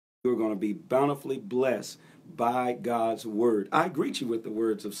You're going to be bountifully blessed by God's word. I greet you with the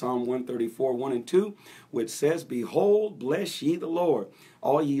words of Psalm 134, 1 and 2, which says, Behold, bless ye the Lord,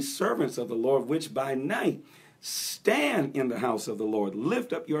 all ye servants of the Lord, which by night stand in the house of the Lord.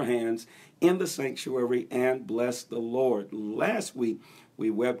 Lift up your hands in the sanctuary and bless the Lord. Last week, we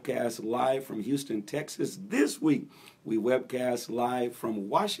webcast live from Houston, Texas. This week, we webcast live from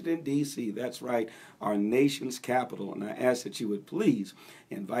Washington, D.C. That's right, our nation's capital. And I ask that you would please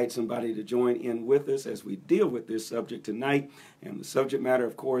invite somebody to join in with us as we deal with this subject tonight. And the subject matter,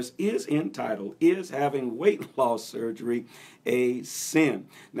 of course, is entitled, Is Having Weight Loss Surgery a Sin?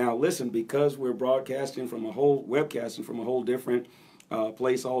 Now, listen, because we're webcasting from a whole different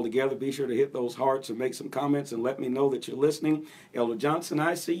place altogether. Be sure to hit those hearts and make some comments and let me know that you're listening. Elder Johnson,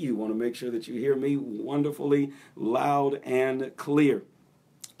 I see you. Want to make sure that you hear me wonderfully loud and clear.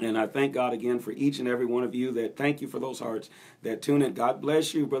 And I thank God again for each and every one of you that thank you for those hearts that tune in. God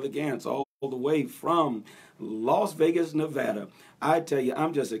bless you, Brother Gantz, all the way from Las Vegas, Nevada. I tell you,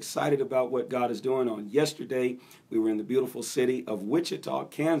 I'm just excited about what God is doing. On yesterday, we were in the beautiful city of Wichita,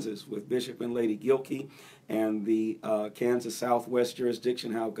 Kansas, with Bishop and Lady Gilkey and the Kansas Southwest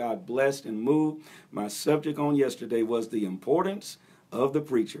jurisdiction, how God blessed and moved. My subject on yesterday was the importance of the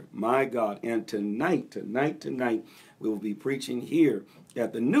preacher. My God. And tonight, we will be preaching here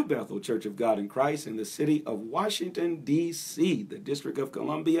at the New Bethel Church of God in Christ in the city of Washington, D.C., the District of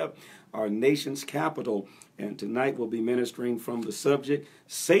Columbia, our nation's capital. And tonight we'll be ministering from the subject,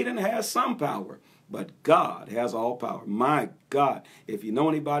 Satan has some power, but God has all power. My God, if you know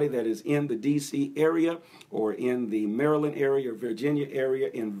anybody that is in the D.C. area or in the Maryland area or Virginia area,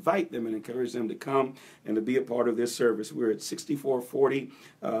 invite them and encourage them to come and to be a part of this service. We're at 6440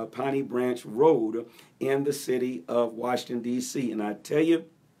 Piney Branch Road in the city of Washington, D.C. And I tell you,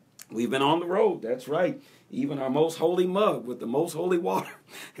 we've been on the road. That's right. Even our most holy mug with the most holy water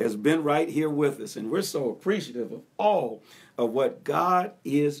has been right here with us. And we're so appreciative of all of what God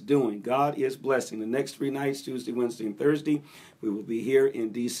is doing. God is blessing. The next 3 nights, Tuesday, Wednesday, and Thursday, we will be here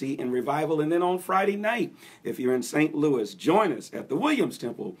in D.C. in revival. And then on Friday night, if you're in St. Louis, join us at the Williams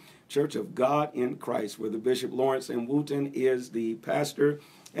Temple Church of God in Christ, where the Bishop Lawrence M. Wooten is the pastor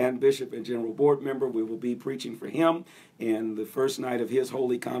and bishop and general board member. We will be preaching for him in the first night of his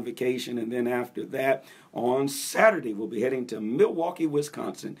holy convocation. And then after that, on Saturday, we'll be heading to Milwaukee,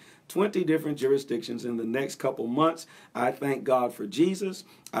 Wisconsin. 20 different jurisdictions in the next couple months. I thank God for Jesus.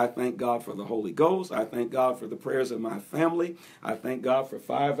 I thank God for the Holy Ghost. I thank God for the prayers of my family. I thank God for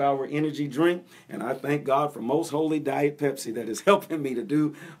 5-hour energy drink. And I thank God for Most Holy Diet Pepsi that is helping me to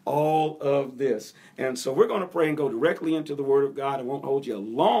do all of this. And so we're going to pray and go directly into the Word of God. I won't hold you a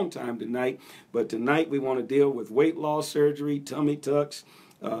long time tonight, but tonight we want to deal with weight loss surgery, tummy tucks,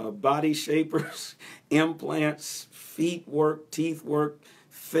 body shapers, implants, feet work, teeth work,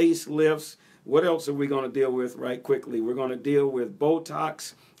 facelifts. What else are we going to deal with right quickly? We're going to deal with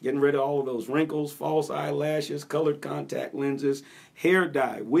Botox, getting rid of all of those wrinkles, false eyelashes, colored contact lenses, hair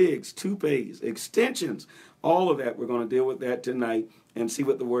dye, wigs, toupees, extensions, all of that. We're going to deal with that tonight and see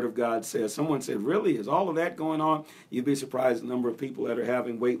what the Word of God says. Someone said, really, is all of that going on? You'd be surprised the number of people that are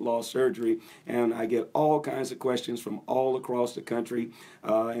having weight loss surgery. And I get all kinds of questions from all across the country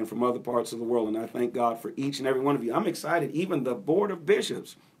and from other parts of the world. And I thank God for each and every one of you. I'm excited. Even the Board of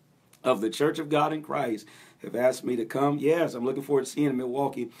Bishops of the Church of God in Christ have asked me to come. Yes, I'm looking forward to seeing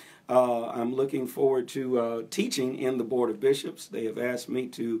Milwaukee. I'm looking forward to teaching in the Board of Bishops. They have asked me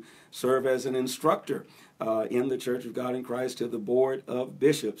to serve as an instructor in the Church of God in Christ to the Board of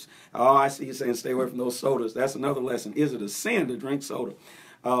Bishops. Oh, I see you saying stay away from those sodas. That's another lesson. Is it a sin to drink soda?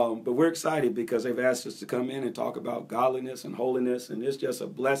 But we're excited because they've asked us to come in and talk about godliness and holiness, and it's just a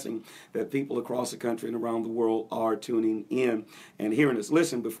blessing that people across the country and around the world are tuning in and hearing us.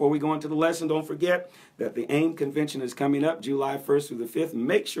 Listen, before we go into the lesson, don't forget that the AIM convention is coming up July 1st through the 5th.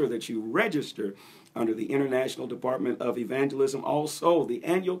 Make sure that you register under the International Department of Evangelism. Also, the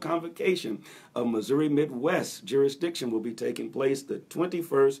annual convocation of Missouri Midwest jurisdiction will be taking place the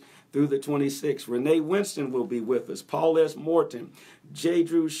 21st through the 26th. Renee Winston will be with us, Paul S. Morton, J.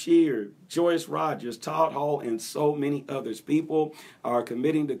 Drew Shear, Joyce Rogers, Todd Hall, and so many others. People are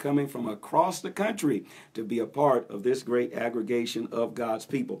committing to coming from across the country to be a part of this great aggregation of God's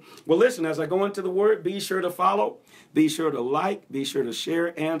people. Well, listen, as I go into the Word, be sure to follow, be sure to like, be sure to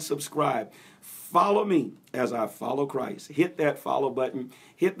share, and subscribe. Follow me as I follow Christ. Hit that follow button.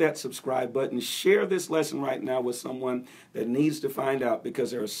 Hit that subscribe button. Share this lesson right now with someone that needs to find out,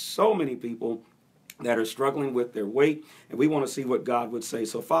 because there are so many people that are struggling with their weight, and we want to see what God would say.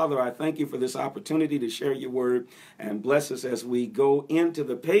 So, Father, I thank you for this opportunity to share your word, and bless us as we go into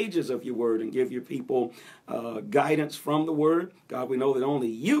the pages of your word and give your people guidance from the word. God, we know that only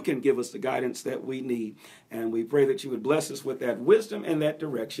you can give us the guidance that we need, and we pray that you would bless us with that wisdom and that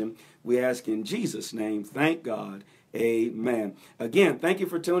direction. We ask in Jesus' name. Thank God. Amen. Again, thank you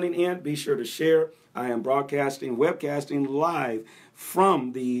for tuning in. Be sure to share. I am webcasting live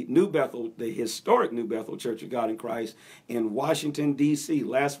from the New Bethel, the historic New Bethel Church of God in Christ in Washington, D.C.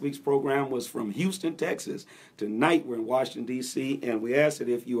 Last week's program was from Houston, Texas. Tonight we're in Washington, D.C., and we ask that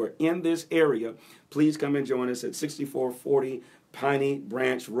if you are in this area, please come and join us at 6440 Piney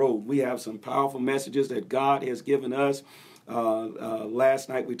Branch Road. We have some powerful messages that God has given us. Last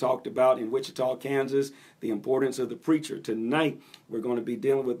night we talked about in Wichita, Kansas, the importance of the preacher. Tonight we're going to be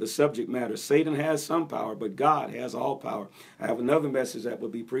dealing with the subject matter. Satan has some power, but God has all power. I have another message that we'll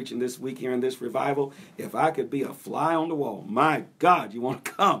be preaching this week here in this revival. If I could be a fly on the wall, my God, you want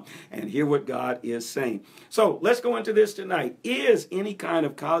to come and hear what God is saying. So let's go into this tonight. Is any kind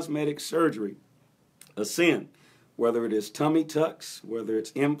of cosmetic surgery a sin? Whether it is tummy tucks, whether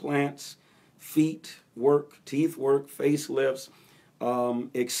it's implants, feet work, teeth work, facelifts,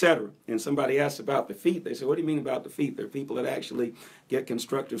 etc. And somebody asked about the feet. They said, what do you mean about the feet? There are people that actually get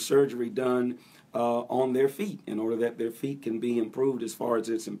constructive surgery done on their feet in order that their feet can be improved as far as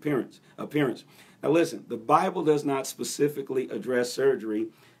its appearance. Now listen, the Bible does not specifically address surgery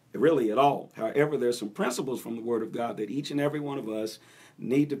really at all. However, there's some principles from the Word of God that each and every one of us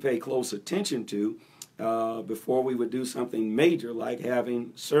need to pay close attention to before we would do something major like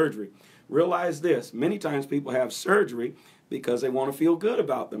having surgery. Realize this, many times people have surgery because they want to feel good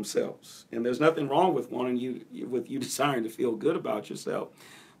about themselves. And there's nothing wrong with you desiring to feel good about yourself.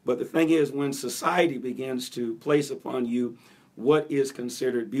 But the thing is, when society begins to place upon you what is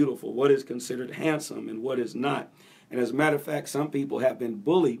considered beautiful, what is considered handsome, and what is not. And as a matter of fact, some people have been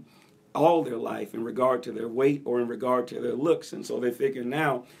bullied all their life in regard to their weight or in regard to their looks. And so they figure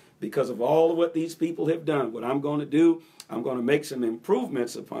now, because of all of what these people have done, what I'm going to do, I'm going to make some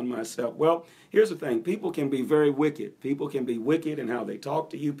improvements upon myself. Well, here's the thing. People can be very wicked. People can be wicked in how they talk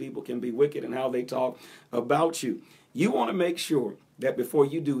to you. People can be wicked in how they talk about you. You want to make sure that before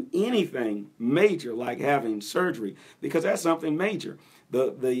you do anything major like having surgery, because that's something major,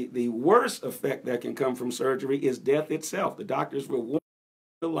 the worst effect that can come from surgery is death itself. The doctors will warn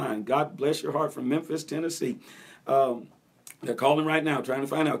the line. God bless your heart, from Memphis, Tennessee. They're calling right now trying to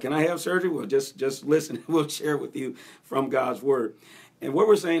find out, can I have surgery? Well, just listen. We'll share with you from God's word. And what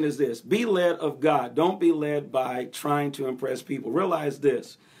we're saying is this: be led of God. Don't be led by trying to impress people. Realize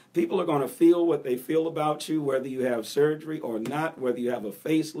this: people are going to feel what they feel about you, whether you have surgery or not, whether you have a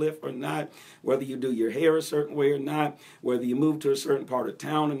facelift or not, whether you do your hair a certain way or not, whether you move to a certain part of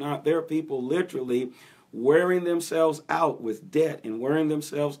town or not. There are people literally wearing themselves out with debt and wearing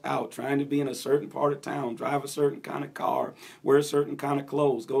themselves out trying to be in a certain part of town, drive a certain kind of car, wear a certain kind of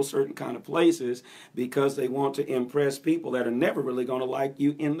clothes, go certain kind of places because they want to impress people that are never really going to like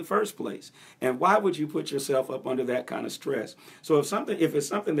you in the first place. And why would you put yourself up under that kind of stress? So if it's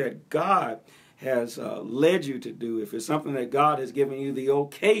something that God has led you to do, if it's something that God has given you the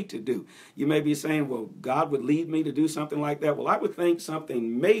okay to do, you may be saying, well, God would lead me to do something like that. Well, I would think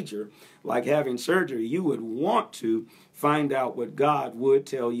something major like having surgery, you would want to find out what God would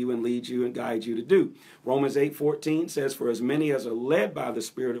tell you and lead you and guide you to do. Romans 8:14 says, for as many as are led by the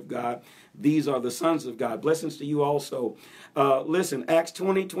Spirit of God, these are the sons of God. Blessings to you also. Listen, Acts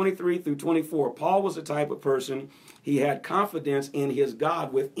 20:23 through 24. Paul was the type of person, he had confidence in his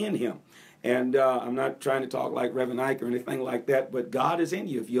God within him. And I'm not trying to talk like Reverend Ike or anything like that, but God is in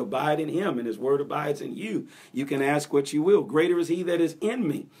you. If you abide in him and his word abides in you, you can ask what you will. Greater is he that is in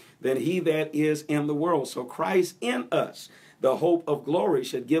me than he that is in the world. So Christ in us, the hope of glory,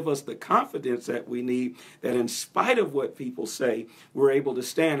 should give us the confidence that we need, that in spite of what people say, we're able to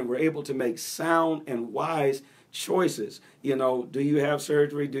stand and we're able to make sound and wise choices. You know, do you have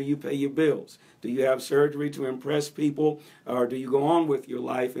surgery? Do you pay your bills? Do you have surgery to impress people? Or do you go on with your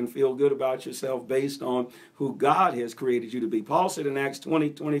life and feel good about yourself based on who God has created you to be? Paul said in Acts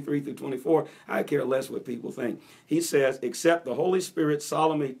 20:23 through 24, I care less what people think. He says, except the Holy Spirit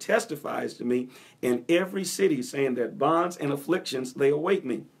solemnly testifies to me in every city, saying that bonds and afflictions, they await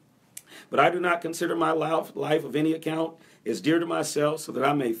me. But I do not consider my life of any account, is dear to myself, so that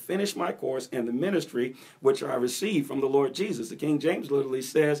I may finish my course and the ministry which I received from the Lord Jesus. The King James literally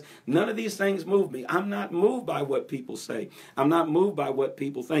says, none of these things move me. I'm not moved by what people say. I'm not moved by what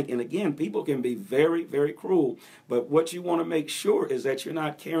people think. And again, people can be very, very cruel. But what you want to make sure is that you're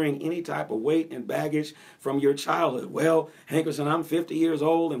not carrying any type of weight and baggage from your childhood. Well, Hankerson, I'm 50 years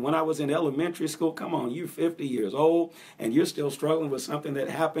old, and when I was in elementary school, come on, you're 50 years old, and you're still struggling with something that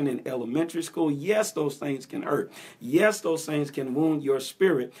happened in elementary school. Yes, those things can hurt. Yes, those things can wound your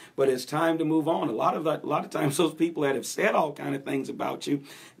spirit, but it's time to move on. A lot of times, those people that have said all kind of things about you,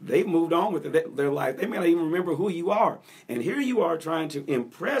 they've moved on with their life. They may not even remember who you are. And here you are trying to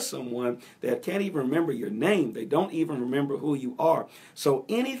impress someone that can't even remember your name. They don't even remember who you are. So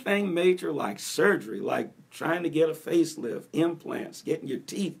anything major like surgery, like trying to get a facelift, implants, getting your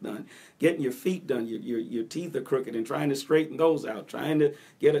teeth done, getting your feet done, your teeth are crooked and trying to straighten those out, trying to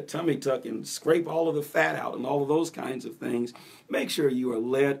get a tummy tuck and scrape all of the fat out and all of those kinds of things, make sure you are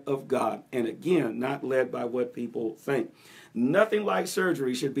led of God. And again, not led by what people think. Nothing like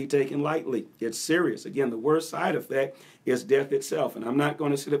surgery should be taken lightly. It's serious. Again, the worst side effect is death itself. And I'm not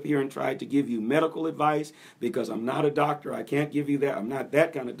going to sit up here and try to give you medical advice because I'm not a doctor. I can't give you that. I'm not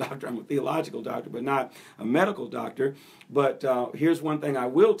that kind of doctor. I'm a theological doctor, but not a medical doctor. But here's one thing I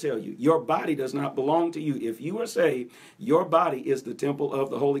will tell you. Your body does not belong to you. If you are saved, your body is the temple of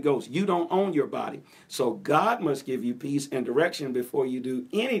the Holy Ghost. You don't own your body. So God must give you peace and direction before you do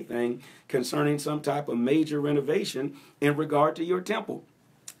anything concerning some type of major renovation in regard to your temple.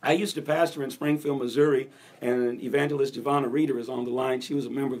 I used to pastor in Springfield, Missouri, and Evangelist Giovanna Reeder is on the line. She was a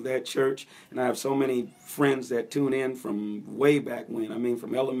member of that church, and I have so many friends that tune in from way back when. I mean,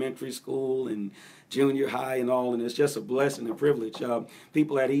 from elementary school and junior high and all, and it's just a blessing and privilege.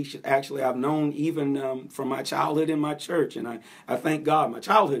 People that actually I've known even from my childhood in my church, and I thank God, my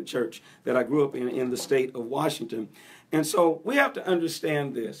childhood church that I grew up in the state of Washington. And so we have to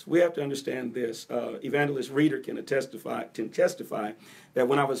understand this. We have to understand this. Evangelist Reeder can testify that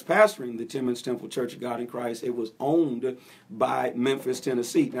when I was pastoring the Timmons Temple Church of God in Christ, it was owned by Memphis,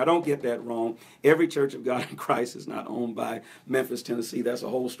 Tennessee. Now, don't get that wrong. Every Church of God in Christ is not owned by Memphis, Tennessee. That's a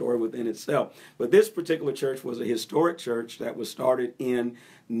whole story within itself. But this particular church was a historic church that was started in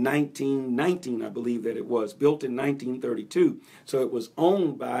 1919, I believe that it was, built in 1932. So it was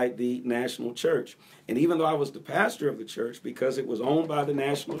owned by the National Church. And even though I was the pastor of the church, because it was owned by the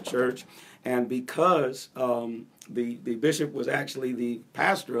National Church, and because the bishop was actually the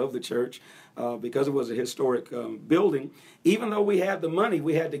pastor of the church, because it was a historic building, even though we had the money,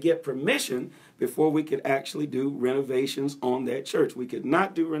 we had to get permission before we could actually do renovations on that church. We could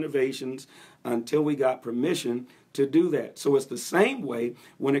not do renovations until we got permission to do that. So it's the same way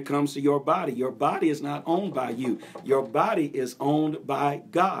when it comes to your body. Your body is not owned by you. Your body is owned by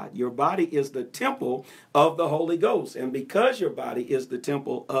God. Your body is the temple of the Holy Ghost. And because your body is the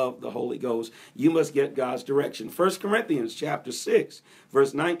temple of the Holy Ghost, you must get God's direction. 1 Corinthians chapter 6,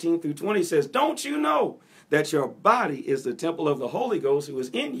 verse 19 through 20 says, "Don't you know that your body is the temple of the Holy Ghost who is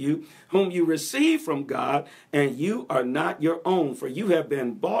in you, whom you receive from God, and you are not your own, for you have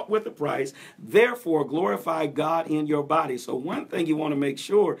been bought with a price. Therefore, glorify God in your body." So one thing you want to make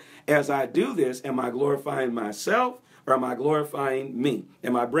sure, as I do this, am I glorifying myself? Or am I glorifying me?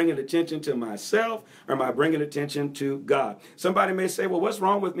 Am I bringing attention to myself, or am I bringing attention to God? Somebody may say, well, what's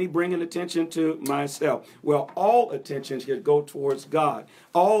wrong with me bringing attention to myself? Well, all attention should go towards God.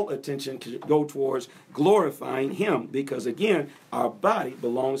 All attention should go towards glorifying Him, because, again, our body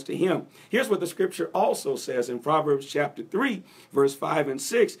belongs to Him. Here's what the scripture also says in Proverbs chapter 3, verse 5 and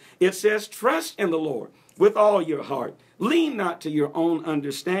 6. It says, "Trust in the Lord with all your heart. Lean not to your own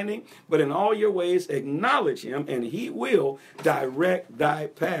understanding, but in all your ways acknowledge Him, and He will direct thy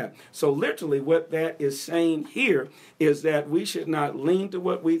path." So literally what that is saying here is that we should not lean to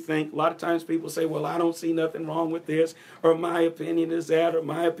what we think. A lot of times people say, well, I don't see nothing wrong with this, or my opinion is that, or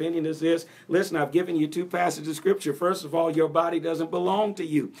my opinion is this. Listen, I've given you two passages of scripture. First of all, your body doesn't belong to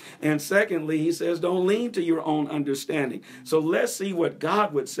you. And secondly, he says, don't lean to your own understanding. So let's see what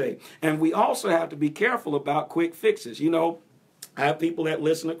God would say. And we also have to be careful about quick fixes. You know, I have people that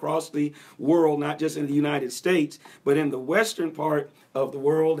listen across the world, not just in the United States, but in the western part of the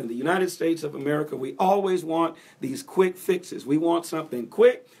world, in the United States of America. We always want these quick fixes. We want something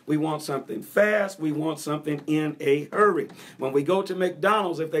quick. We want something fast. We want something in a hurry. When we go to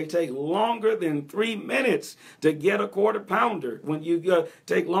McDonald's, if they take longer than 3 minutes to get a quarter pounder, when you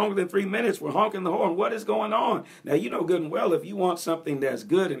take longer than 3 minutes, we're honking the horn. What is going on? Now, you know good and well, if you want something that's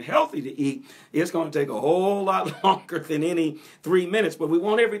good and healthy to eat, it's going to take a whole lot longer than any 3 minutes. But we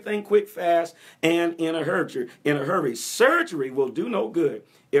want everything quick, fast, and in a hurry. Surgery will do no good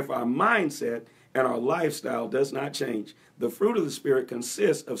if our mindset and our lifestyle does not change. The fruit of the Spirit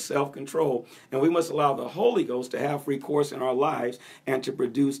consists of self-control, and we must allow the Holy Ghost to have free course in our lives and to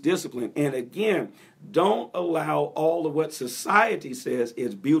produce discipline. And again, don't allow all of what society says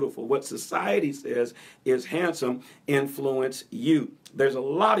is beautiful, what society says is handsome, influence you. There's a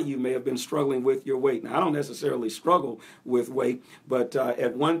lot of you may have been struggling with your weight. Now, I don't necessarily struggle with weight, but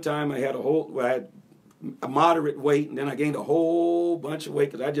at one time I had a moderate weight, and then I gained a whole bunch of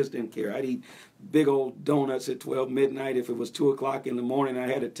weight because I just didn't care. I'd eat big old donuts at 12 midnight. If it was 2 o'clock in the morning, I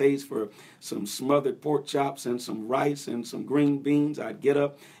had a taste for some smothered pork chops and some rice and some green beans. I'd get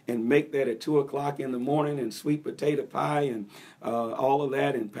up and make that at 2 o'clock in the morning, and sweet potato pie and all of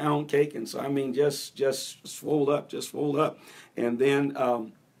that, and pound cake. And so, I mean, just swole up. And then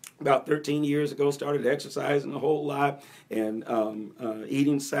about 13 years ago, started exercising a whole lot and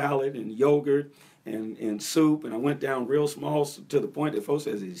eating salad and yogurt and soup, and I went down real small to the point that folks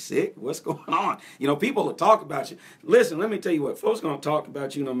says, he's sick? What's going on? You know, people will talk about you. Listen, let me tell you what, folks are going to talk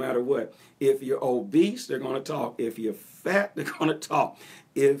about you no matter what. If you're obese, they're going to talk. If you're fat, they're going to talk.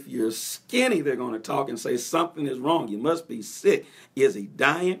 If you're skinny, they're going to talk and say something is wrong. You must be sick. Is he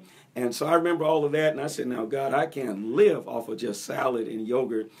dying? And so I remember all of that, and I said, now, God, I can't live off of just salad and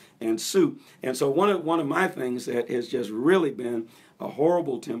yogurt and soup. And so one of my things that has just really been a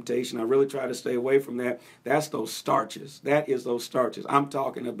horrible temptation, I really try to stay away from that, that's those starches. That is those starches. I'm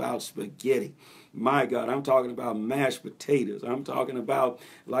talking about spaghetti. My God, I'm talking about mashed potatoes. I'm talking about,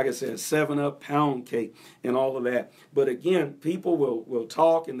 like I said, 7-Up pound cake and all of that. But again, people will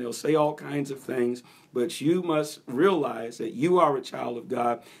talk and they'll say all kinds of things, but you must realize that you are a child of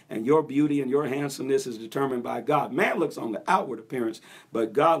God, and your beauty and your handsomeness is determined by God. Man looks on the outward appearance,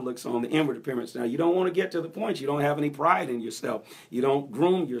 but God looks on the inward appearance. Now, you don't want to get to the point you don't have any pride in yourself. You don't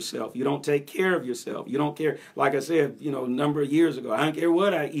groom yourself. You don't take care of yourself. You don't care, like I said, a number of years ago, I don't care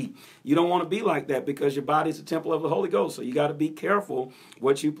what I eat. You don't want to be like that, because your body's a temple of the Holy Ghost. So you got to be careful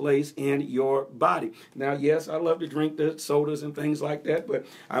what you place in your body. Now, yes, I love to drink the sodas and things like that, but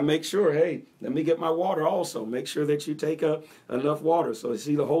I make sure, hey, let me get my water also. Make sure that you take enough water. So you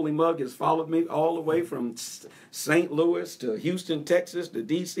see, the Holy Mug has followed me all the way from St. Louis to Houston, Texas, to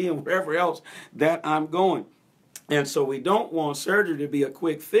D.C., and wherever else that I'm going. And so we don't want surgery to be a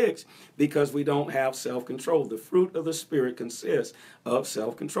quick fix because we don't have self-control. The fruit of the Spirit consists of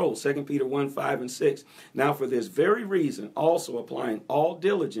self-control. 2 Peter 1:5-6. Now, for this very reason, also applying all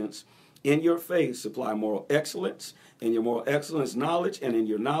diligence, in your faith supply moral excellence, in your moral excellence knowledge, and in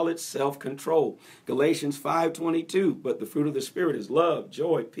your knowledge self-control. Galatians 5:22. But the fruit of the Spirit is love,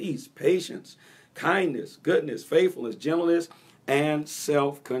 joy, peace, patience, kindness, goodness, faithfulness, gentleness, and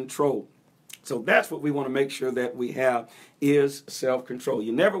self-control. So that's what we want to make sure that we have, is self-control.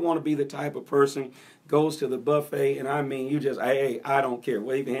 You never want to be the type of person goes to the buffet, and I mean, you just, hey, I don't care.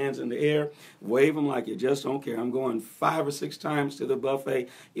 Wave your hands in the air. Wave them like you just don't care. I'm going 5 or 6 times to the buffet.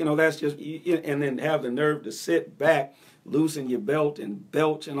 That's just, and then have the nerve to sit back, loosen your belt and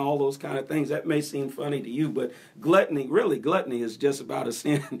belch and all those kind of things. That may seem funny to you, but gluttony is just about as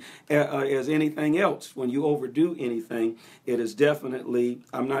sin as anything else. When you overdo anything, it is definitely,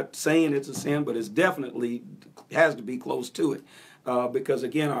 I'm not saying it's a sin, but it's definitely has to be close to it. Because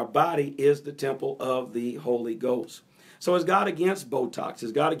again, our body is the temple of the Holy Ghost. So is God against Botox?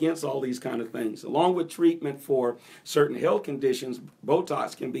 Is God against all these kind of things? Along with treatment for certain health conditions,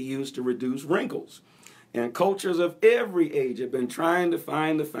 Botox can be used to reduce wrinkles. And cultures of every age have been trying to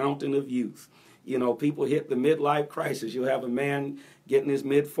find the fountain of youth. People hit the midlife crisis. You'll have a man get in his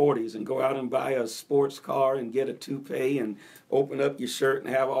mid-40s and go out and buy a sports car and get a toupee and open up your shirt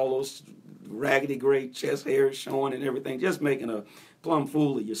and have all those raggedy gray chest hairs showing and everything, just making a plumb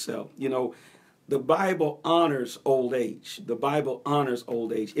fool of yourself. The Bible honors old age. The Bible honors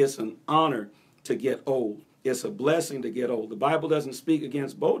old age. It's an honor to get old. It's a blessing to get old. The Bible doesn't speak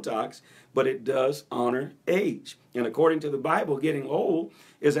against Botox, but it does honor age. And according to the Bible, getting old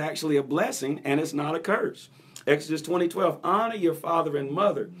is actually a blessing, and it's not a curse. Exodus 20:12, honor your father and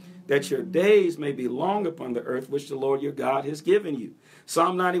mother, that your days may be long upon the earth, which the Lord your God has given you.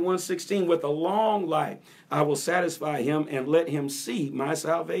 Psalm 91:16, with a long life I will satisfy him and let him see my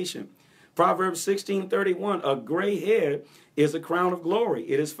salvation. Proverbs 16:31, a gray head is a crown of glory.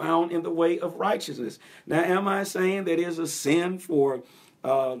 It is found in the way of righteousness. Now, am I saying that it is a sin for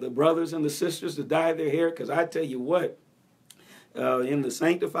the brothers and the sisters to dye their hair? Because I tell you what, in the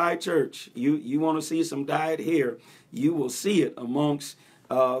sanctified church, you want to see some dyed hair, you will see it amongst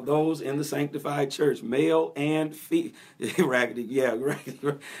those in the sanctified church, male and female. Raggedy, yeah, raggedy.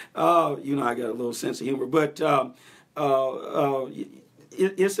 I got a little sense of humor, but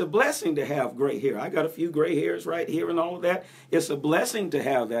it's a blessing to have gray hair. I got a few gray hairs right here and all of that. It's a blessing to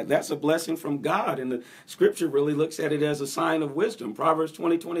have that. That's a blessing from God. And the scripture really looks at it as a sign of wisdom. Proverbs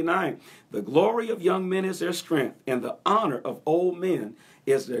 20:29. The glory of young men is their strength, and the honor of old men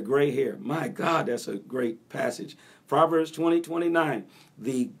is their gray hair. My God, that's a great passage. Proverbs 20:29.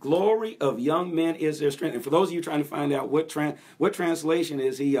 The glory of young men is their strength. And for those of you trying to find out what translation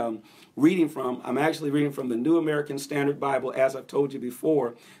is he reading from, I'm actually reading from the New American Standard Bible. As I've told you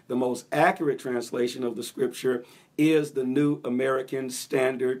before, the most accurate translation of the scripture is the New American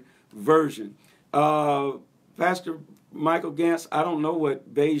Standard Version. Pastor Michael Gantz, I don't know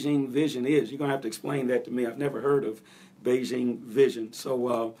what Beijing vision is. You're going to have to explain that to me. I've never heard of Beijing vision.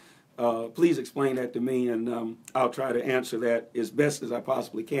 So please explain that to me, and I'll try to answer that as best as I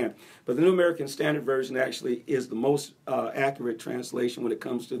possibly can. But the New American Standard Version actually is the most accurate translation when it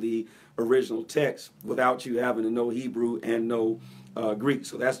comes to the original text, without you having to know Hebrew and know Greek.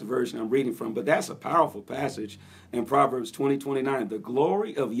 So that's the version I'm reading from. But that's a powerful passage in Proverbs 20:29. The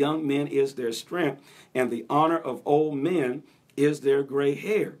glory of young men is their strength, and the honor of old men is their gray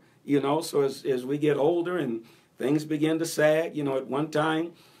hair. You know, so as we get older and things begin to sag, you know, at one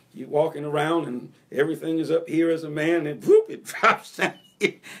time, you're walking around and everything is up here as a man, and whoop, it drops down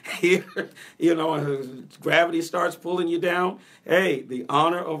here, you know, and gravity starts pulling you down. Hey, the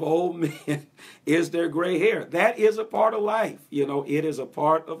honor of old men is their gray hair. That is a part of life. You know, it is a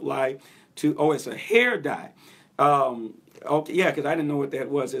part of life it's a hair dye. Okay, yeah, because I didn't know what that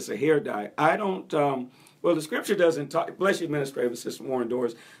was. It's a hair dye. I don't, well, the scripture doesn't talk, bless you, Administrative Assistant Warren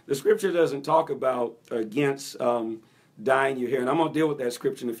Doors, the scripture doesn't talk about against dyeing your hair. And I'm going to deal with that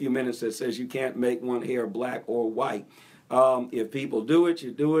scripture in a few minutes that says you can't make one hair black or white. If people do it,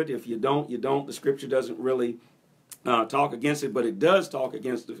 you do it. If you don't, you don't. The scripture doesn't really talk against it, but it does talk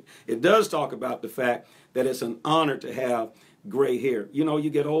about the fact that it's an honor to have gray hair. You know,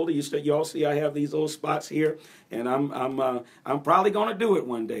 you get older, you all see I have these little spots here, and I'm probably going to do it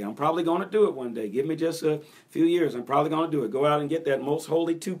one day. Give me just a few years. I'm probably going to do it. Go out and get that most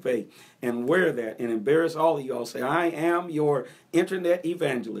holy toupee and wear that and embarrass all of y'all. Say, I am your internet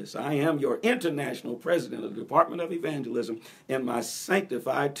evangelist. I am your international president of the Department of Evangelism in my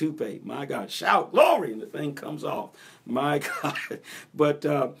sanctified toupee. My God, shout glory, and the thing comes off. My God. But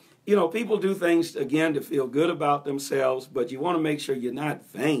you know, people do things, again, to feel good about themselves, but you want to make sure you're not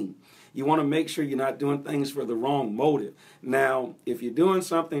vain. You want to make sure you're not doing things for the wrong motive. Now, if you're doing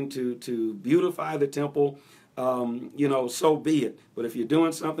something to beautify the temple, you know, so be it. But if you're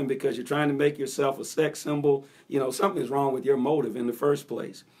doing something because you're trying to make yourself a sex symbol, you know, something's wrong with your motive in the first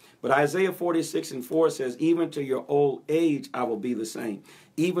place. But Isaiah 46:4 says, even to your old age, I will be the same.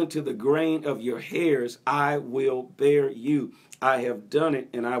 Even to the grain of your hairs, I will bear you. I have done it,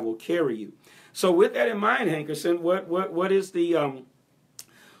 and I will carry you. So with that in mind, Hankerson, what is the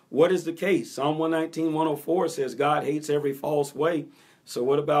case? Psalm 119:104 says God hates every false way. So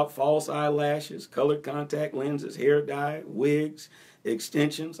what about false eyelashes, colored contact lenses, hair dye, wigs,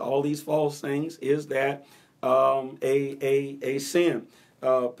 extensions, all these false things? Is that a sin?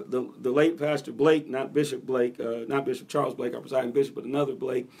 The late Pastor Blake, not Bishop Charles Blake, our presiding bishop, but another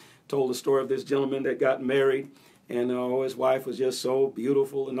Blake, told the story of this gentleman that got married, and his wife was just so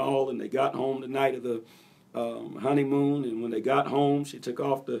beautiful and all, and they got home the night of the honeymoon, and when they got home, she took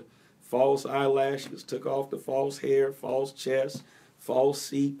off the false eyelashes, took off the false hair, false chest, false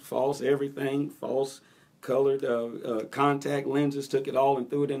seat, false everything, false colored contact lenses, took it all and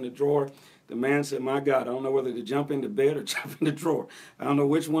threw it in the drawer. The man said, my God, I don't know whether to jump into bed or jump in the drawer. I don't know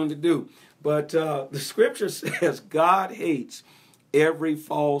which one to do. But the scripture says God hates every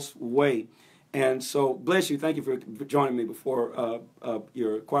false way. And so, bless you. Thank you for joining me before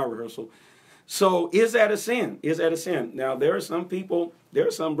your choir rehearsal. So, is that a sin? Is that a sin? Now, there are some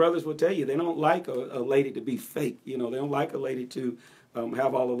brothers will tell you they don't like a lady to be fake. You know, they don't like a lady to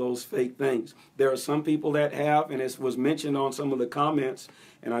have all of those fake things. There are some people that have, and it was mentioned on some of the comments,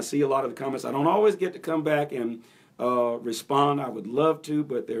 and I see a lot of the comments. I don't always get to come back and respond. I would love to,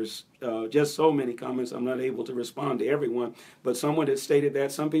 but there's just so many comments, I'm not able to respond to everyone. But someone had stated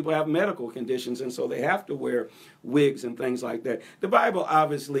that some people have medical conditions, and so they have to wear wigs and things like that. The Bible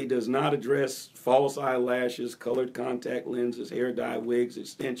obviously does not address false eyelashes, colored contact lenses, hair dye, wigs,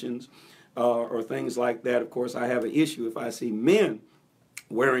 extensions, or things like that. Of course, I have an issue if I see men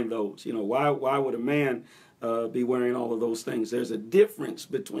wearing those. You know, why would a man be wearing all of those things? There's a difference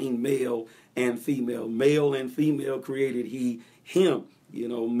between male and female. Male and female created he, him. You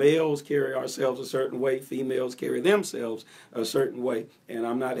know, males carry ourselves a certain way, females carry themselves a certain way. And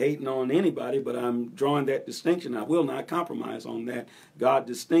I'm not hating on anybody, but I'm drawing that distinction. I will not compromise on that. God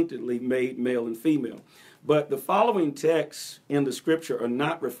distinctively made male and female. But the following texts in the scripture are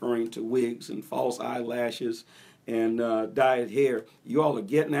not referring to wigs and false eyelashes and dyed hair. You all are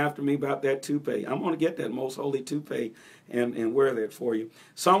getting after me about that toupee. I'm going to get that most holy toupee and wear that for you.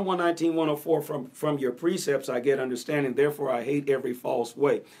 Psalm 119, 104, from your precepts I get understanding, therefore I hate every false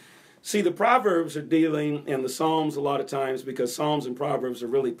way. See, the Proverbs are dealing, and the Psalms a lot of times, because Psalms and Proverbs are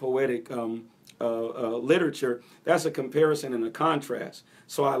really poetic literature, that's a comparison and a contrast.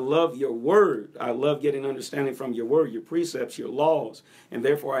 So I love your word. I love getting understanding from your word, your precepts, your laws, and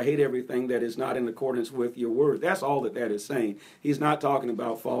therefore I hate everything that is not in accordance with your word. That's all that is saying. He's not talking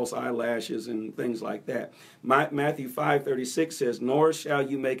about false eyelashes and things like that. Matthew 5:36 says, nor shall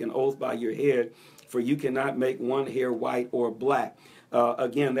you make an oath by your head, for you cannot make one hair white or black.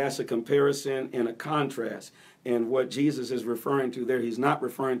 Again, that's a comparison and a contrast. And what Jesus is referring to there, he's not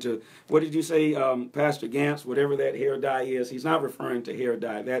referring to, what did you say, Pastor Gantz, whatever that hair dye is, he's not referring to hair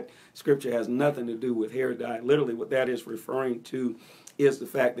dye. That scripture has nothing to do with hair dye. Literally what that is referring to is the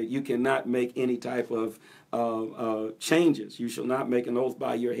fact that you cannot make any type of changes. You shall not make an oath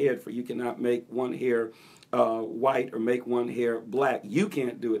by your head, for you cannot make one hair white or make one hair black. You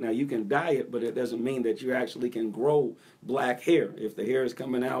can't do it. Now, you can dye it, but it doesn't mean that you actually can grow black hair. If the hair is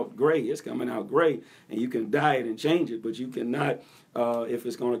coming out gray, it's coming out gray, and you can dye it and change it, but you cannot, if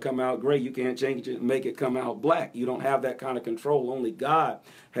it's going to come out gray, you can't change it and make it come out black. You don't have that kind of control. Only God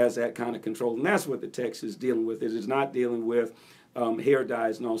has that kind of control, and that's what the text is dealing with. It is not dealing with hair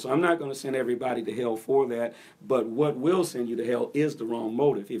dyes and all. So I'm not going to send everybody to hell for that, but what will send you to hell is the wrong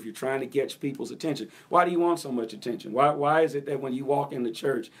motive. If you're trying to catch people's attention, why do you want so much attention? Why is it that when you walk into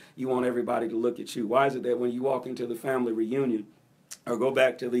church, you want everybody to look at you? Why is it that when you walk into the family reunion, or go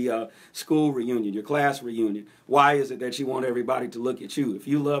back to the school reunion, your class reunion, why is it that you want everybody to look at you? If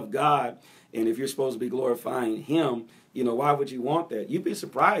you love God and if you're supposed to be glorifying Him, why would you want that? You'd be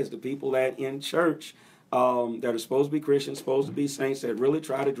surprised the people that in church that are supposed to be Christians, supposed to be saints, that really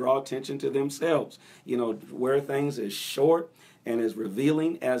try to draw attention to themselves. Wear things as short and as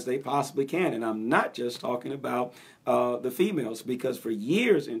revealing as they possibly can. And I'm not just talking about the females, because for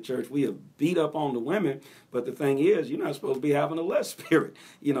years in church we have beat up on the women, but the thing is, you're not supposed to be having a lust spirit.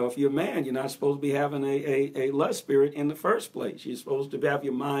 If you're a man, you're not supposed to be having a lust spirit in the first place. You're supposed to have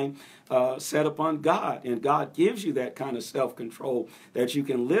your mind set upon God, and God gives you that kind of self-control that you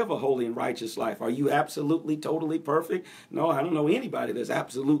can live a holy and righteous life. Are you absolutely, totally perfect? No, I don't know anybody that's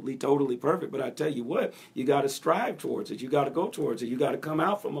absolutely, totally perfect, but I tell you what, you got to strive towards it. You got to go towards it. You got to come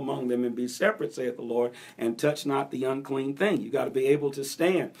out from among them and be separate, saith the Lord, and touch not the unclean thing. You got to be able to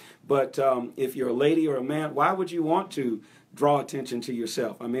stand. But if you're a lady or a man, why would you want to draw attention to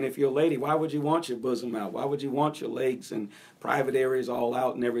yourself? I mean, if you're a lady, why would you want your bosom out? Why would you want your legs and private areas all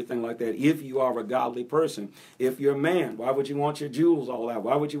out and everything like that if you are a godly person? If you're a man, why would you want your jewels all out?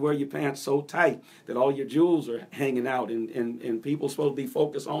 Why would you wear your pants so tight that all your jewels are hanging out and people supposed to be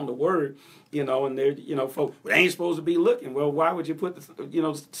focused on the word, and they're, folks, they ain't supposed to be looking. Well, why would you put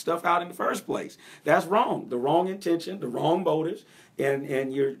the, stuff out in the first place? That's wrong. The wrong intention, the wrong motives.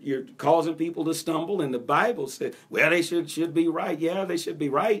 And you're causing people to stumble. And the Bible said, well, they should be right. Yeah, they should be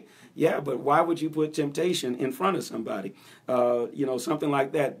right. Yeah, but why would you put temptation in front of somebody? Something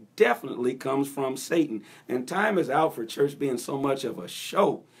like that definitely comes from Satan. And time is out for church being so much of a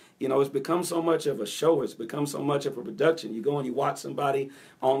show. It's become so much of a show. It's become so much of a production. You go and you watch somebody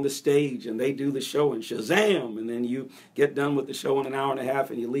on the stage and they do the show and shazam, and then you get done with the show in an hour and a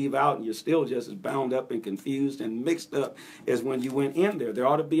half and you leave out and you're still just as bound up and confused and mixed up as when you went in there. There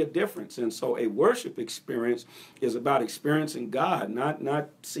ought to be a difference. And so a worship experience is about experiencing God, not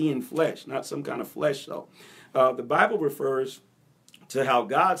seeing flesh, not some kind of flesh show. The Bible refers to how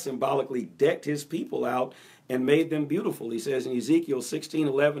God symbolically decked his people out and made them beautiful. He says in Ezekiel 16,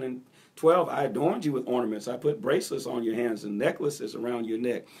 11, and 12, I adorned you with ornaments. I put bracelets on your hands and necklaces around your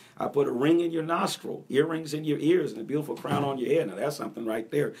neck. I put a ring in your nostril, earrings in your ears, and a beautiful crown on your head. Now, that's something right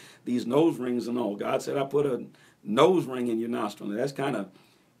there. These nose rings and all. God said, I put a nose ring in your nostril. Now, that's kind of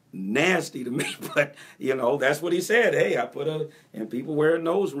nasty to me, but, that's what he said. Hey, and people wear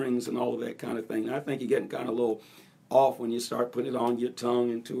nose rings and all of that kind of thing. And I think you're getting kind of a little off when you start putting it on your tongue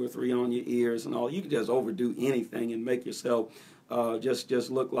and 2 or 3 on your ears and all. You can just overdo anything and make yourself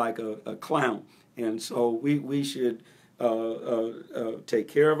just look like a clown. And so we should take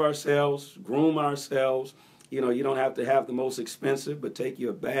care of ourselves, groom ourselves. You don't have to have the most expensive, but take you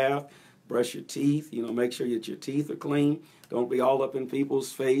a bath, brush your teeth, make sure that your teeth are clean. Don't be all up in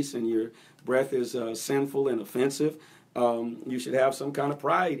people's face and your breath is sinful and offensive. You should have some kind of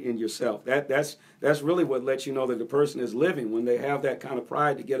pride in yourself. That's really what lets you know that the person is living, when they have that kind of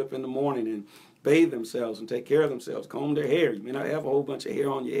pride to get up in the morning bathe themselves and take care of themselves, comb their hair. You may not have a whole bunch of hair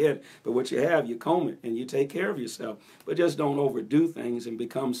on your head, but what you have, you comb it and you take care of yourself. But just don't overdo things and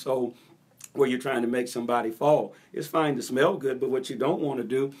become so where you're trying to make somebody fall. It's fine to smell good, but what you don't want to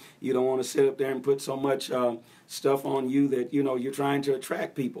do, you don't want to sit up there and put so much stuff on you that, you know, you're trying to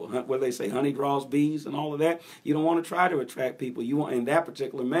attract people. What they say, honey draws bees and all of that. You don't want to try to attract people. You want, in that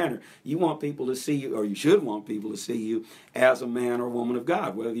particular manner, you want people to see you, or you should want people to see you as a man or woman of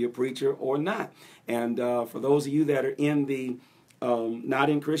God, whether you're a preacher or not. And for those of you that are in the, not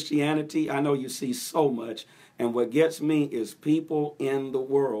in Christianity, I know you see so much. And what gets me is people in the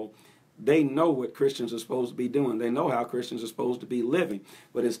world, they know what Christians are supposed to be doing. They know how Christians are supposed to be living.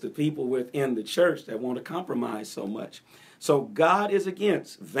 But it's the people within the church that want to compromise so much. So God is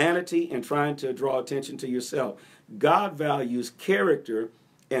against vanity and trying to draw attention to yourself. God values character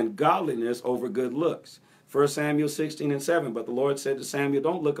and godliness over good looks. 1 Samuel 16:7, but the Lord said to Samuel,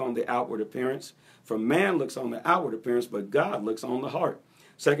 don't look on the outward appearance, for man looks on the outward appearance, but God looks on the heart.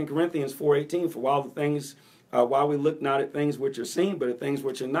 2 Corinthians 4:18, for while we look not at things which are seen, but at things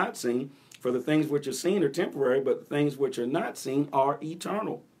which are not seen. For the things which are seen are temporary, but the things which are not seen are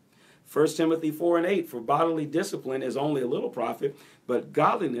eternal. 1 Timothy 4:8, for bodily discipline is only a little profit, but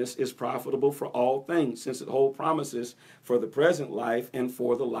godliness is profitable for all things, since it holds promises for the present life and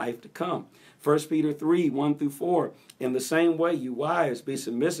for the life to come. 1 Peter 3:1-4, in the same way, you wives, be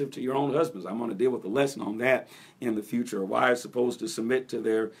submissive to your own husbands. I'm going to deal with a lesson on that in the future. Wives supposed to submit to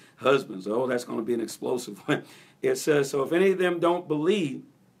their husbands. Oh, that's going to be an explosive one. It says, so if any of them don't believe,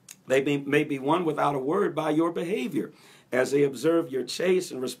 they may be won without a word by your behavior, as they observe your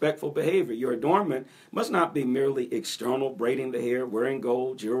chaste and respectful behavior. Your adornment must not be merely external, braiding the hair, wearing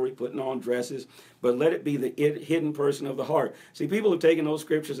gold, jewelry, putting on dresses, but let it be the hidden person of the heart. See, people have taken those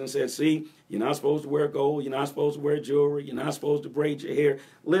scriptures and said, see, you're not supposed to wear gold, you're not supposed to wear jewelry, you're not supposed to braid your hair.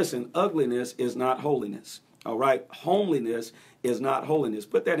 Listen, ugliness is not holiness. All right, homeliness is not holiness.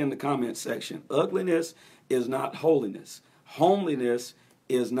 Put that in the comment section. Ugliness is not holiness. Homeliness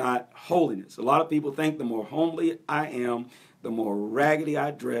is not holiness. A lot of people think the more homely I am, the more raggedy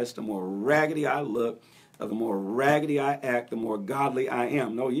I dress, the more raggedy I look, the more raggedy I act, the more godly I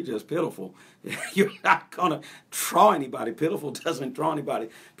am. No, you're just pitiful. You're not going to draw anybody. Pitiful doesn't draw anybody.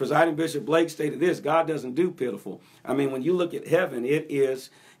 Presiding Bishop Blake stated this, God doesn't do pitiful. I mean, when you look at heaven, it is,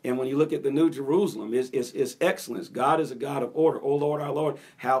 and when you look at the New Jerusalem, it's excellence. God is a God of order. Oh, Lord, our Lord,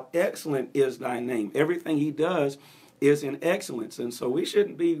 how excellent is thy name. Everything he does is in excellence. And so we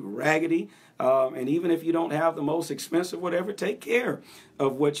shouldn't be raggedy. And even if you don't have the most expensive whatever, take care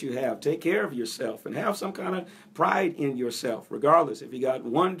of what you have. Take care of yourself and have some kind of pride in yourself, regardless. If you got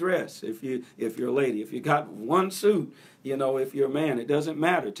one dress, if you're a lady, if you got one suit, you know, if you're a man, it doesn't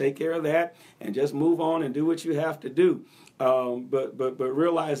matter. Take care of that and just move on and do what you have to do. But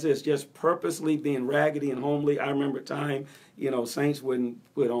realize this, just purposely being raggedy and homely. I remember a time, you know, saints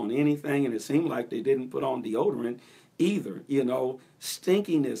wouldn't put on anything, and it seemed like they didn't put on deodorant either. You know,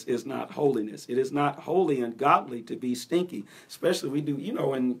 stinkiness is not holiness. It is not holy and godly to be stinky. Especially we do, you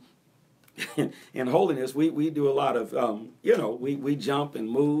know, in holiness, we do a lot of, you know, we jump and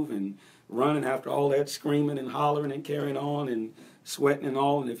move and running after all that screaming and hollering and carrying on and sweating and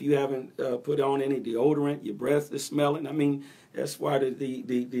all. And if you haven't put on any deodorant, your breath is smelling. I mean, that's why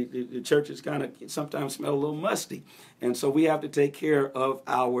the churches kind of sometimes smell a little musty. And so we have to take care of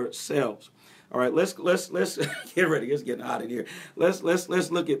ourselves. All right, let's get ready. It's getting hot in here. Let's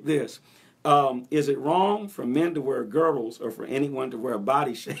look at this. Is it wrong for men to wear girdles or for anyone to wear a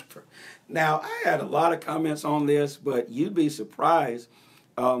body shaper? Now, I had a lot of comments on this, but you'd be surprised.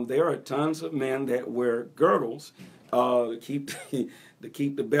 There are tons of men that wear girdles to keep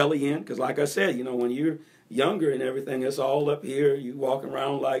the belly in. Because like I said, you know, when you're younger and everything, it's all up here. You walk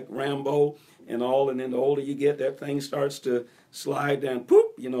around like Rambo and all, and then the older you get, that thing starts to slide down, poop,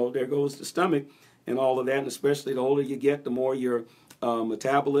 you know, there goes the stomach and all of that. And especially the older you get, the more your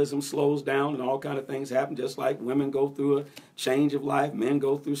metabolism slows down and all kind of things happen, just like women go through a change of life. Men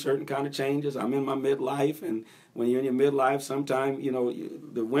go through certain kind of changes. I'm in my midlife, and when you're in your midlife, sometimes, you know,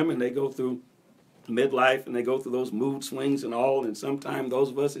 the women, they go through midlife and they go through those mood swings and all, and sometimes those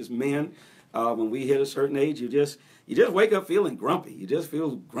of us as men, when we hit a certain age, you just wake up feeling grumpy. You just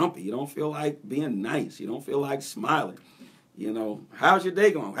feel grumpy. You don't feel like being nice. You don't feel like smiling. You know, how's your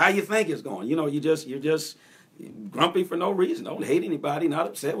day going? How you think it's going? You know, you're just grumpy for no reason. Don't hate anybody, not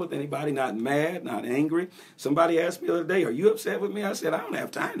upset with anybody, not mad, not angry. Somebody asked me the other day, are you upset with me? I said, I don't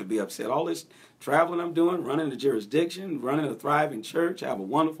have time to be upset. All this traveling I'm doing, running a jurisdiction, running a thriving church, I have a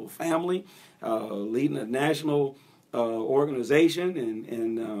wonderful family, leading a national organization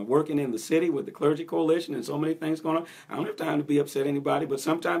and working in the city with the clergy coalition and so many things going on. I don't have time to be upset anybody, but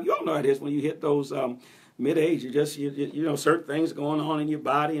sometimes you all know how it is when you hit those mid-age. You know, certain things going on in your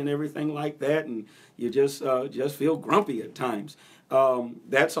body and everything like that, and you just feel grumpy at times.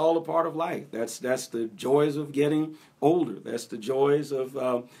 That's all a part of life. That's the joys of getting older. That's the joys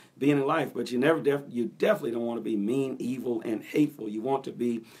of being in life. But you definitely don't want to be mean, evil, and hateful. You want to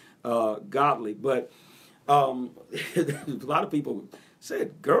be godly. But a lot of people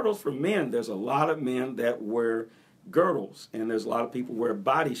said girdles for men. There's a lot of men that wear girdles, and there's a lot of people wear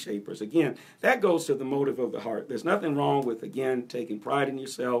body shapers. Again, that goes to the motive of the heart. There's nothing wrong with, again, taking pride in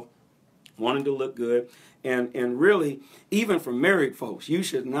yourself, wanting to look good, and really, even for married folks, you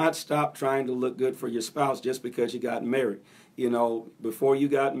should not stop trying to look good for your spouse just because you got married. You know, before you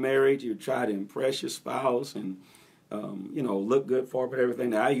got married, you try to impress your spouse and you know, look good for her, but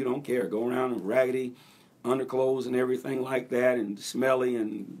everything. Now you don't care. Go around in raggedy underclothes and everything like that, and smelly,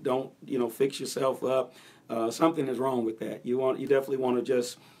 and don't, you know, fix yourself up. Something is wrong with that. You definitely want to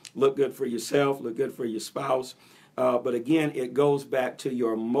just look good for yourself, look good for your spouse. But again, it goes back to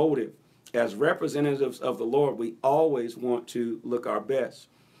your motive. As representatives of the Lord, we always want to look our best.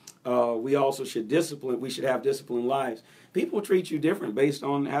 We also should discipline. We should have disciplined lives. People treat you different based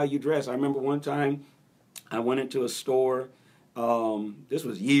on how you dress. I remember one time I went into a store. This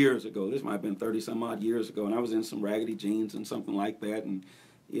was years ago. This might have been 30 some odd years ago, and I was in some raggedy jeans and something like that. And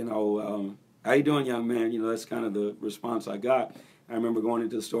you know, how you doing, young man? You know, that's kind of the response I got. I remember going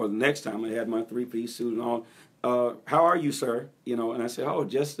into the store the next time. I had my three-piece suit and all. How are you, sir? You know, and I said, oh,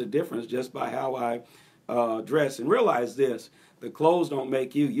 just the difference, just by how I dress. And realize this: the clothes don't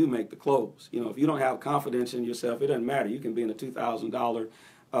make you; you make the clothes. You know, if you don't have confidence in yourself, it doesn't matter. You can be in a $2,000,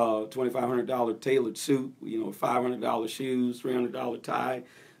 $2,500 tailored suit, you know, $500 shoes, $300 tie,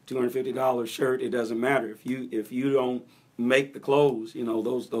 $250 shirt. It doesn't matter if you don't make the clothes. You know,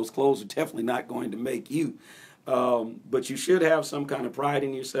 those clothes are definitely not going to make you. But you should have some kind of pride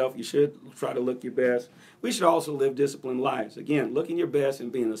in yourself. You should try to look your best. We should also live disciplined lives. Again, looking your best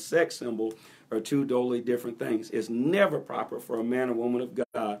and being a sex symbol are two totally different things. It's never proper for a man or woman of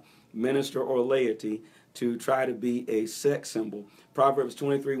God, minister or laity, to try to be a sex symbol. Proverbs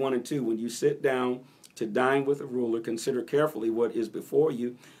 23, 1 and 2, when you sit down to dine with a ruler, consider carefully what is before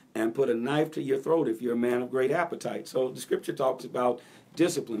you, and put a knife to your throat if you're a man of great appetite. So the scripture talks about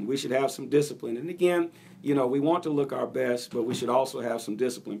discipline. We should have some discipline. And again, you know, we want to look our best, but we should also have some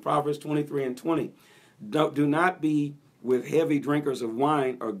discipline. Proverbs 23 and 20, do not be with heavy drinkers of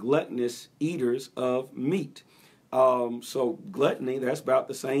wine or gluttonous eaters of meat. So gluttony, that's about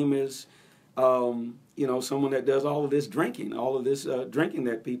the same as, you know, someone that does all of this drinking, drinking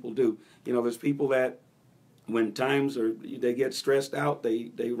that people do. You know, there's people that when they get stressed out,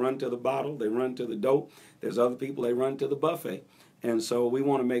 they run to the bottle, they run to the dope. There's other people, they run to the buffet. And so we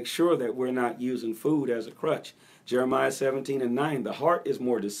want to make sure that we're not using food as a crutch. Jeremiah 17 and 9, the heart is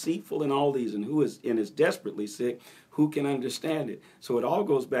more deceitful than all these, and is desperately sick. Who can understand it? So it all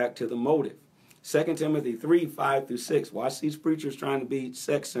goes back to the motive. 2 Timothy 3, 5 through 6. Watch these preachers trying to be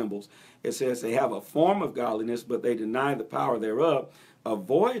sex symbols. It says they have a form of godliness, but they deny the power thereof.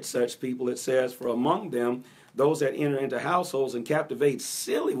 Avoid such people, it says, for among them those that enter into households and captivate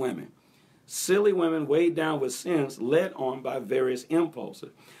silly women weighed down with sins, led on by various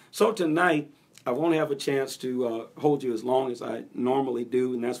impulses. So tonight, I won't have a chance to hold you as long as I normally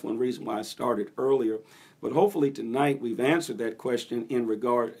do, and that's one reason why I started earlier. But hopefully tonight we've answered that question in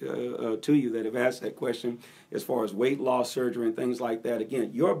regard to you that have asked that question as far as weight loss surgery and things like that.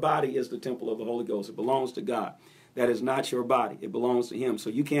 Again, your body is the temple of the Holy Ghost. It belongs to God. That is not your body. It belongs to Him. So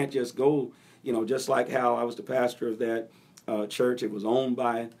you can't just go, you know, just like how I was the pastor of that church. It was owned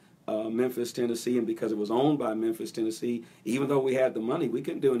by Memphis, Tennessee, and because it was owned by Memphis, Tennessee, even though we had the money, we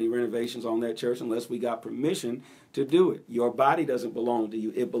couldn't do any renovations on that church unless we got permission to do it. Your body doesn't belong to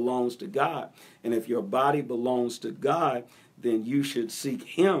you. It belongs to God. And if your body belongs to God, then you should seek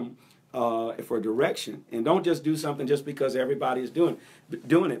Him for direction. And don't just do something just because everybody is doing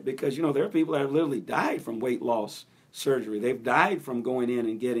it. Because, you know, there are people that have literally died from weight loss surgery. They've died from going in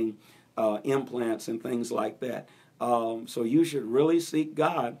and getting implants and things like that. So you should really seek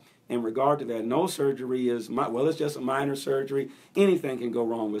God in regard to that. No surgery is, it's just a minor surgery. Anything can go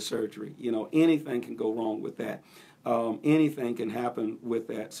wrong with surgery. You know, anything can go wrong with that. Anything can happen with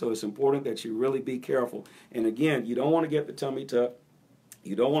that. So it's important that you really be careful. And again, you don't want to get the tummy tuck.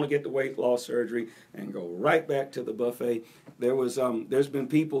 You don't want to get the weight loss surgery and go right back to the buffet. There's been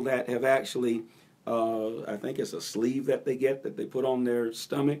people that have actually, I think it's a sleeve that they get that they put on their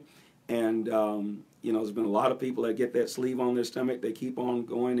stomach. And, you know, there's been a lot of people that get that sleeve on their stomach. They keep on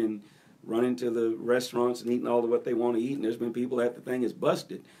going and running to the restaurants and eating all of what they want to eat. And there's been people that the thing is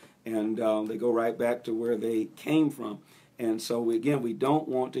busted, and they go right back to where they came from. And so, again, we don't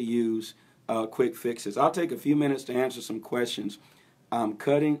want to use quick fixes. I'll take a few minutes to answer some questions. I'm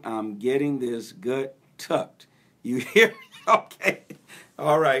getting this gut tucked. You hear me? Okay.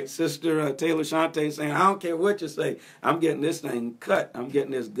 All right. Sister Taylor Shante saying, I don't care what you say. I'm getting this thing cut. I'm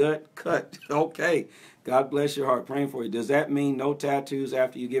getting this gut cut. Okay. God bless your heart. Praying for you. Does that mean no tattoos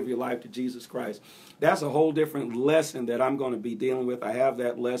after you give your life to Jesus Christ? That's a whole different lesson that I'm going to be dealing with. I have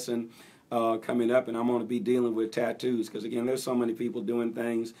that lesson coming up, and I'm going to be dealing with tattoos because, again, there's so many people doing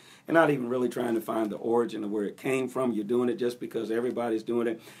things and not even really trying to find the origin of where it came from. You're doing it just because everybody's doing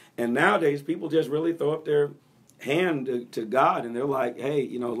it. And nowadays, people just really throw up their hand to God, and they're like,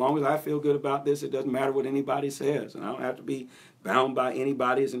 hey, as long as I feel good about this, it doesn't matter what anybody says, and I don't have to be bound by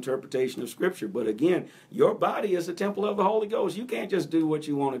anybody's interpretation of Scripture. But again, your body is a temple of the Holy Ghost. You can't just do what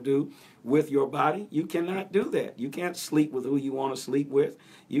you want to do with your body. You cannot do that. You can't sleep with who you want to sleep with.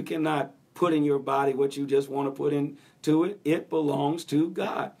 You cannot put in your body what you just want to put into it. It belongs to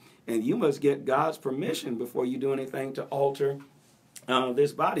God, and you must get God's permission before you do anything to alter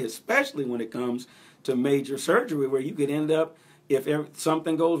this body, especially when it comes to major surgery, where you could end up, if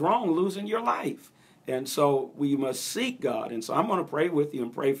something goes wrong, losing your life. And so we must seek God. And so I'm going to pray with you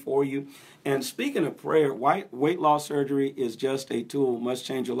and pray for you. And speaking of prayer, weight loss surgery is just a tool. Must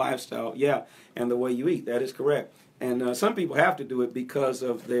change your lifestyle. Yeah, and the way you eat. That is correct. And some people have to do it because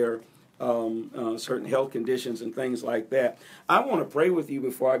of their certain health conditions and things like that. I want to pray with you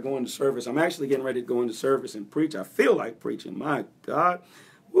before I go into service. I'm actually getting ready to go into service and preach. I feel like preaching. My God.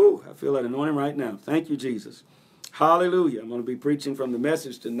 Woo, I feel that anointing right now. Thank you, Jesus. Hallelujah. I'm going to be preaching from the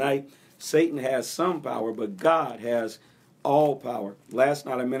message tonight. Satan has some power, but God has all power. Last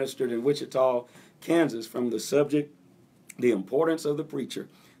night I ministered in Wichita, Kansas, from the subject, the importance of the preacher.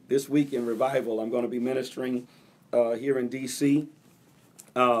 This week in revival, I'm going to be ministering here in D.C.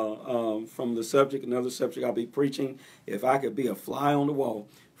 From the subject, another subject I'll be preaching, if I could be a fly on the wall.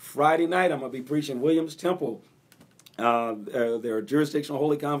 Friday night, I'm going to be preaching Williams Temple. There are jurisdictional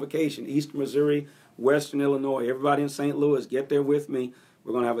holy convocation, Eastern Missouri, Western Illinois. Everybody in St. Louis, get there with me.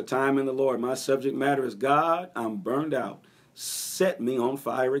 We're going to have a time in the Lord. My subject matter is, God, I'm burned out. Set me on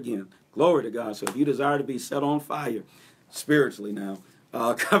fire again. Glory to God. So if you desire to be set on fire spiritually now,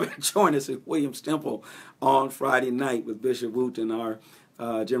 come and join us at Williams Temple on Friday night with Bishop Wooten, our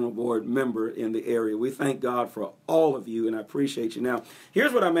General Board member in the area. We thank God for all of you, and I appreciate you. Now,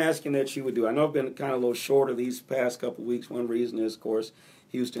 here's what I'm asking that you would do. I know I've been kind of a little shorter these past couple weeks. One reason is, of course,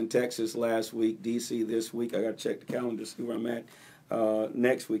 Houston, Texas last week, D.C. this week. I got to check the calendar to see where I'm at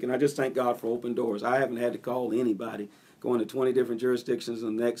next week. And I just thank God for open doors. I haven't had to call anybody, going to 20 different jurisdictions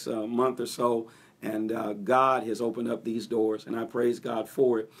in the next month or so, and God has opened up these doors, and I praise God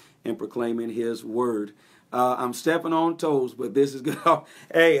for it and proclaiming His word. I'm stepping on toes, but this is good.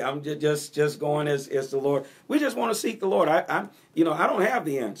 Hey, I'm just going as the Lord. We just want to seek the Lord. I don't have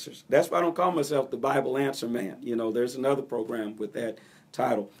the answers. That's why I don't call myself the Bible answer man. There's another program with that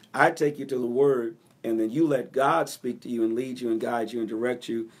title. I take you to the Word, and then you let God speak to you and lead you and guide you and direct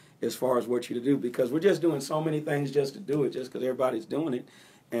you as far as what you to do, because we're just doing so many things just to do it, just because everybody's doing it,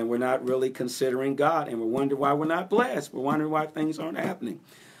 and we're not really considering God, and we're wondering why we're not blessed. We're wondering why things aren't happening.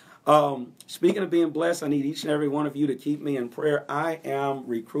 Speaking of being blessed, I need each and every one of you to keep me in prayer. I am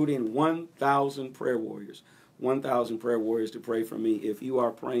recruiting 1,000 prayer warriors. 1,000 prayer warriors to pray for me. If you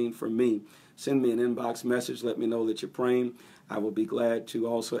are praying for me, send me an inbox message. Let me know that you're praying. I will be glad to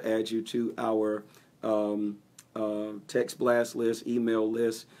also add you to our text blast list, email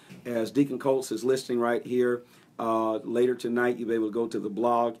list. As Deacon Colts is listing right here, later tonight you'll be able to go to the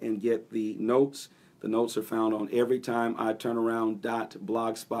blog and get the notes. The notes are found on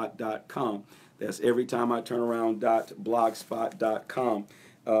everytimeIturnaround.blogspot.com. That's everytimeIturnaround.blogspot.com.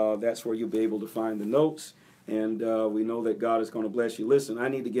 That's where you'll be able to find the notes. And we know that God is going to bless you. Listen, I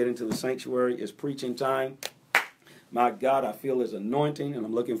need to get into the sanctuary. It's preaching time. My God, I feel His anointing, and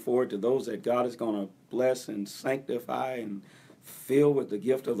I'm looking forward to those that God is going to bless and sanctify and fill with the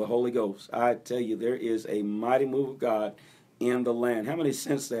gift of the Holy Ghost. I tell you, there is a mighty move of God in the land. How many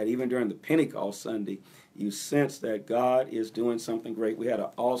sense that even during the Pentecost Sunday, you sense that God is doing something great? We had an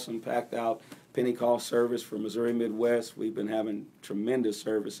awesome packed out Pentecost service for Missouri Midwest. We've been having tremendous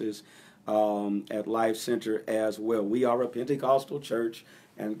services at Life Center as well. We are a Pentecostal church,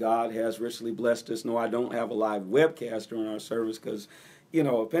 and God has richly blessed us. No, I don't have a live webcast during our service because,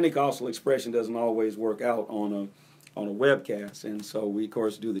 a Pentecostal expression doesn't always work out on a webcast. And so we, of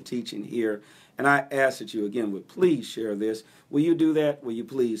course, do the teaching here. And I ask that you, again, would please share this. Will you do that? Will you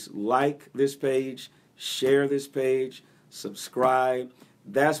please like this page, share this page, subscribe,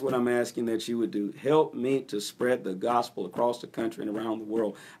 That's what I'm asking that you would do. Help me to spread the gospel across the country and around the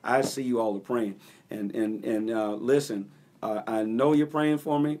world. I see you all are praying. And listen, I know you're praying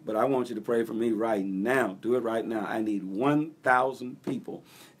for me, but I want you to pray for me right now. Do it right now. I need 1,000 people,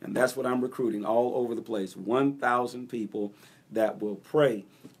 and that's what I'm recruiting all over the place. 1,000 people that will pray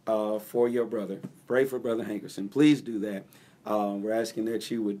for your brother. Pray for Brother Hankerson. Please do that. We're asking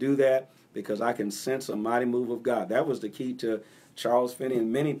that you would do that because I can sense a mighty move of God. That was the key to Charles Finney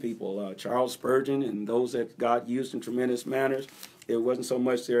and many people, Charles Spurgeon and those that God used in tremendous manners. It wasn't so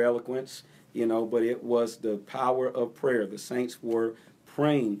much their eloquence, but it was the power of prayer. The saints were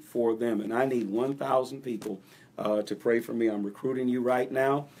praying for them, and I need 1,000 people to pray for me. I'm recruiting you right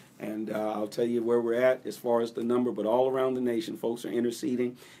now, and I'll tell you where we're at as far as the number, but all around the nation, folks are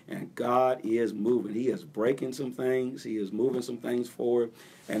interceding, and God is moving. He is breaking some things. He is moving some things forward,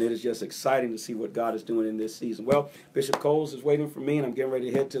 and it is just exciting to see what God is doing in this season. Well, Bishop Coles is waiting for me, and I'm getting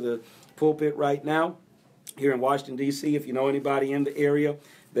ready to head to the pulpit right now here in Washington, D.C. If you know anybody in the area,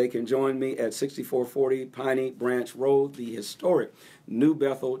 they can join me at 6440 Piney Branch Road, the historic New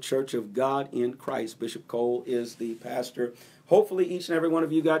Bethel Church of God in Christ. Bishop Cole is the pastor. Hopefully each and every one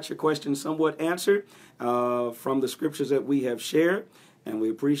of you got your questions somewhat answered from the scriptures that we have shared, and we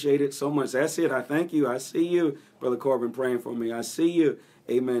appreciate it so much. That's it. I thank you. I see you, Brother Corbin, praying for me. I see you.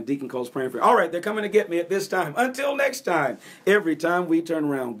 Amen. Deacon Cole's praying for you. All right, they're coming to get me at this time. Until next time, every time we turn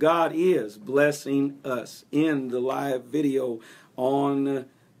around, God is blessing us in the live video on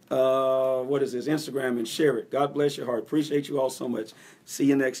Instagram, and share it. God bless your heart. Appreciate you all so much. See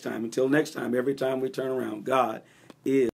you next time. Until next time, every time we turn around, God is